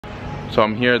So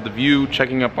I'm here at the View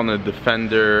checking up on the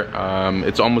Defender.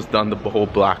 It's almost done, the whole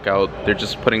blackout. They're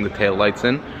just putting the tail lights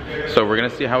in. So we're gonna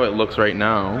see how it looks right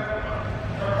now.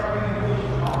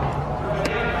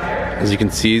 As you can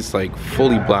see, it's like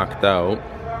fully blacked out.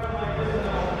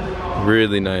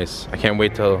 Really nice. I can't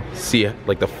wait to see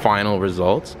like the final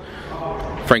results.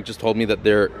 Frank just told me that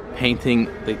they're painting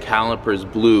the calipers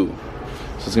blue.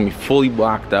 So it's gonna be fully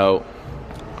blacked out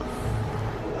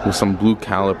with some blue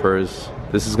calipers.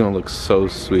 This is gonna look so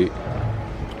sweet.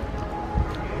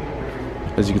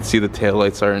 As you can see, the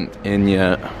taillights aren't in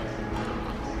yet.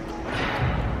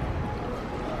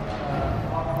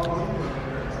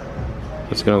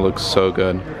 It's gonna look so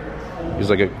good. Here's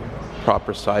like a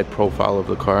proper side profile of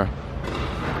the car.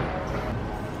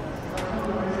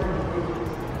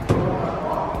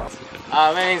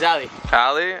 My name's Ali.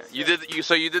 Ali, you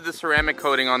did the ceramic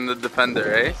coating on the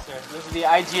Defender, eh? Yes, sir. This is the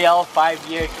IGL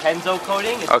 5-year Kenzo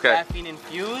coating. It's graphene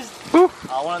infused.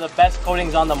 One of the best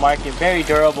coatings on the market. Very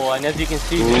durable, and as you can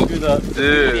see through the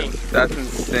dude, that's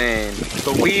insane.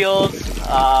 The wheels,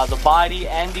 the body,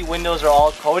 and the windows are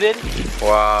all coated.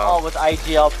 Wow. All with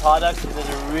IGL products. It does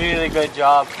a really good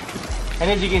job. And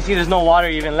as you can see, there's no water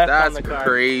even left on the car. That's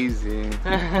crazy.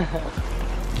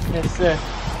 Yes, sir.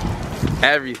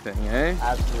 Everything, eh?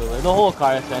 Absolutely. The whole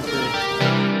car, essentially.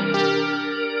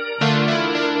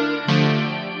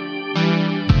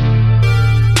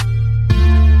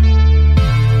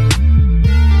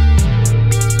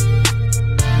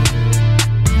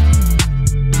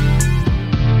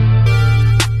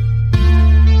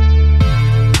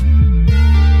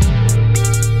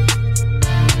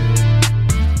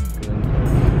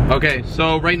 Okay,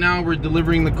 so right now we're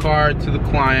delivering the car to the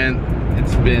client.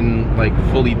 It's been like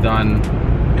fully done.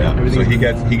 Yeah, so he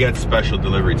gets special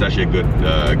delivery. It's actually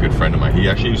a good friend of mine. He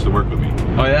actually used to work with me.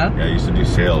 Oh yeah? Yeah, I used to do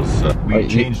sales. We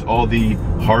changed all the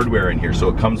hardware in here, so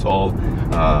it comes all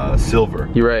silver.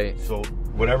 You're right. So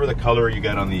whatever the color you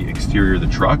get on the exterior of the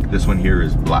truck, this one here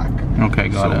is black. Okay,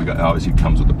 got it. So obviously it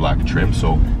comes with the black trim.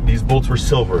 So these bolts were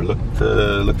silver.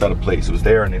 Looked out of place. It was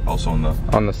there, and also on the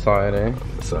side, eh?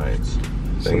 On the sides.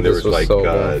 I So think there was like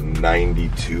so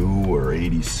 92 or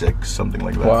 86, something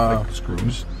like that. Wow. Like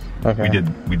screws. Okay.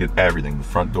 We did everything: the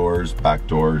front doors, back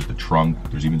doors, the trunk.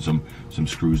 There's even some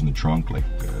screws in the trunk, like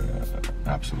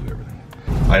absolutely everything.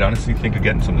 I'd honestly think of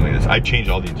getting something like this. I'd change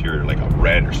all the interior like a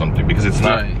red or something, because it's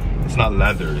not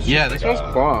leather. It's this one's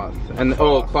cloth, and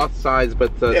cloth sides,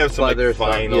 but the some leather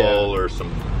like vinyl or some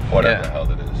whatever the hell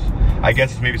that is. I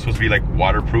guess it's maybe supposed to be like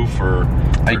waterproof or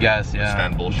I guess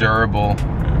stand bullshit. Durable.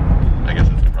 I guess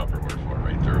that's the proper word for it,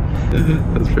 right?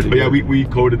 Durable. That's pretty. But yeah, we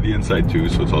coated the inside too,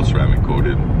 so it's all ceramic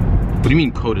coated. What do you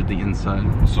mean coated the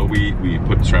inside? So we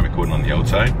put ceramic coating on the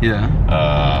outside. Yeah.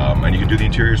 And you can do the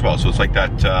interior as well. So it's like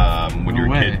that when you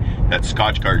were a kid, that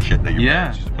Scotch guard shit that your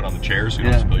parents used to put on the chairs so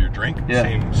you don't spill your drink.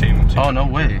 Yeah. Same. Oh, no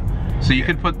way. So you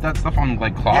could put that stuff on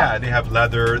like cloth? Yeah, they have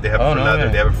leather, they have it for leather,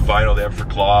 they have it for vinyl, they have it for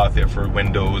cloth, they have it for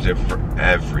windows, they have it for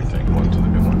everything. Going to the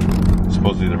new one.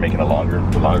 Supposedly they're making the longer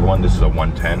one. This is a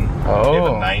 110. Oh. They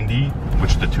have a 90,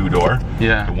 which is the 2-door.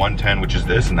 Yeah. The 110, which is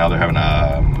this, and now they're having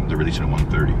they're releasing a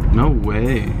 130. No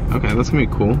way. Okay, that's gonna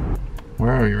be cool.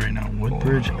 Where are we right now?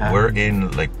 Woodbridge? We're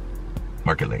in like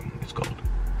Market Lane, it's called.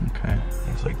 Okay.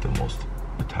 It's like the most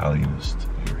Italianist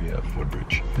area of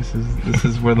Woodbridge. This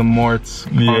is where the Morts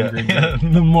congregate. Yeah,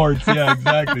 the Morts, yeah,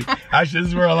 exactly. Actually, this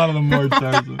is where a lot of the Morts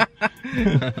are. So.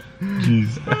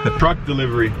 Jeez. Truck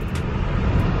delivery.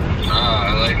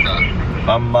 I like that.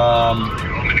 You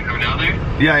want me to come down there?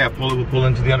 Yeah, we'll pull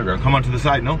into the underground. Come onto the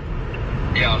side, no?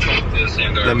 Yeah, I'll come to the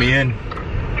same door. Let me in.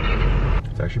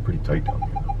 It's actually pretty tight down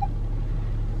here.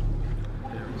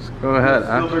 Go ahead.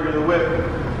 Silver in the whip.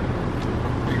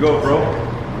 Here you go, bro.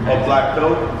 All blacked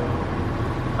out.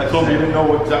 I told him you didn't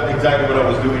know exactly what I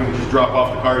was doing. We just drop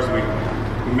off the cars and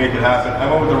we make it happen. I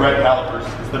went with the red calipers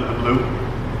instead of the blue.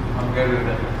 I'm good with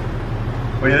it.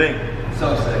 What do you think?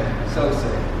 So sick. So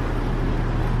sick.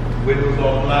 Windows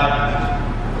all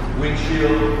black.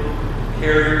 Windshield.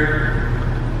 Carrier.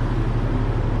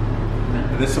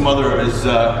 And there's some other of his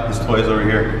toys over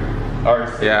here. Ours.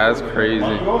 Yeah, that's crazy.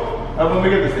 How about we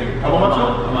get this thing? How much?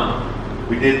 Come on.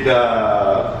 We did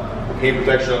paint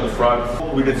protection on the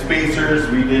front. We did spacers.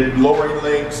 We did lowering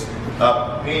links,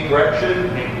 paint correction,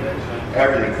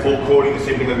 everything. Full coating, the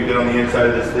same thing that we did on the inside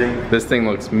of this thing. This thing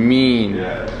looks mean.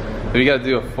 Yeah. We gotta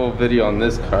do a full video on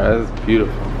this car. That's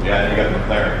beautiful. Yeah, and you got the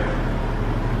McLaren.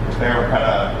 McLaren kind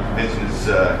of convincing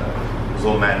his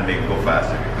old man to make it go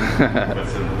faster. Put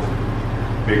some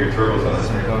bigger turbos on this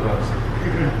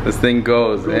thing. This thing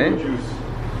goes, eh? Juice.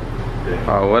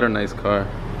 Yeah. Oh, what a nice car.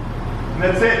 And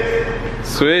that's it.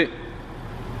 Sweet.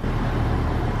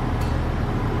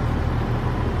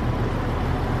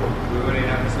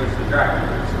 switch to driver.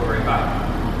 Just go right back.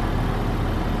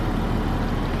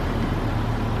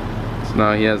 So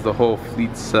now he has the whole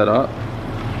fleet set up.